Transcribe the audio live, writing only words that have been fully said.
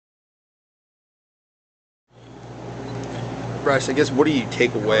Bryce, I guess what do you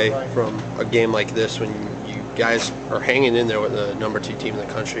take away from a game like this when you guys are hanging in there with the #2 team in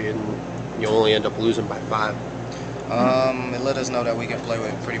the country and you only end up losing by 5? It let us know that we can play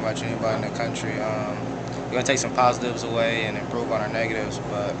with pretty much anybody in the country. We're going to take some positives away and improve on our negatives,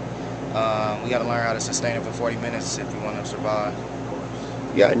 but we got to learn how to sustain it for 40 minutes if we want to survive.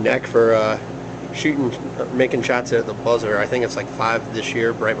 You got a neck for shooting, making shots at the buzzer. I think it's like 5 this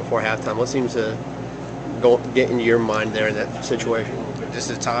year, right before halftime. What seems to get into your mind there in that situation? Just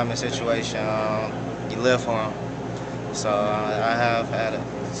the time and situation. You live for them. So I have had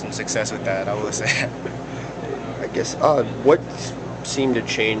some success with that, I would say. I guess what seemed to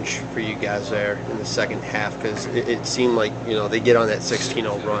change for you guys there in the second half? Because it seemed like they get on that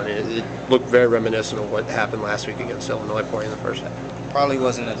 16-0 run. It looked very reminiscent of what happened last week against Illinois for you in the first half. Probably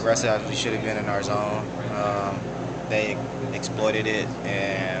wasn't as aggressive as we should have been in our zone. They exploited it,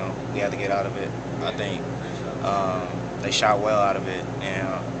 and we had to get out of it. I think they shot well out of it,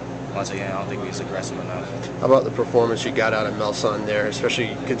 and once again, I don't think we was aggressive enough. How about the performance you got out of Melson there,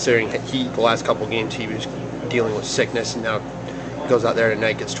 especially considering the last couple games he was dealing with sickness, and now goes out there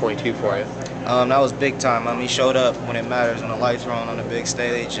tonight, gets 22 for you? That was big time. He showed up when it matters, when the lights were on the big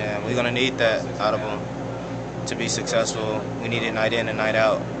stage, and we're going to need that out of him to be successful. We need it night in and night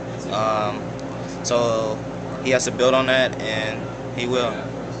out. So he has to build on that, and he will.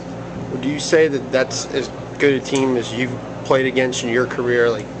 Would you say that that's as good a team as you've played against in your career?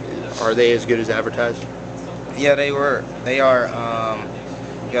 Like, are they as good as advertised? Yeah, they were. They are.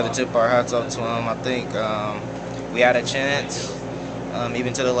 We got to tip our hats up to them. I think we had a chance,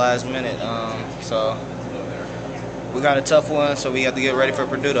 even to the last minute. So we got a tough one, so we have to get ready for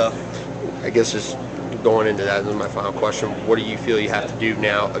Purdue, though. I guess just going into that, this is my final question. What do you feel you have to do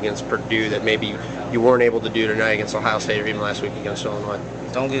now against Purdue that maybe you weren't able to do tonight against Ohio State or even last week against Illinois?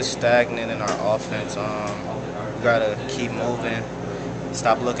 Don't get stagnant in our offense. We got to keep moving.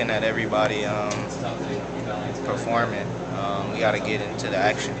 Stop looking at everybody performing. We got to get into the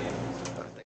action.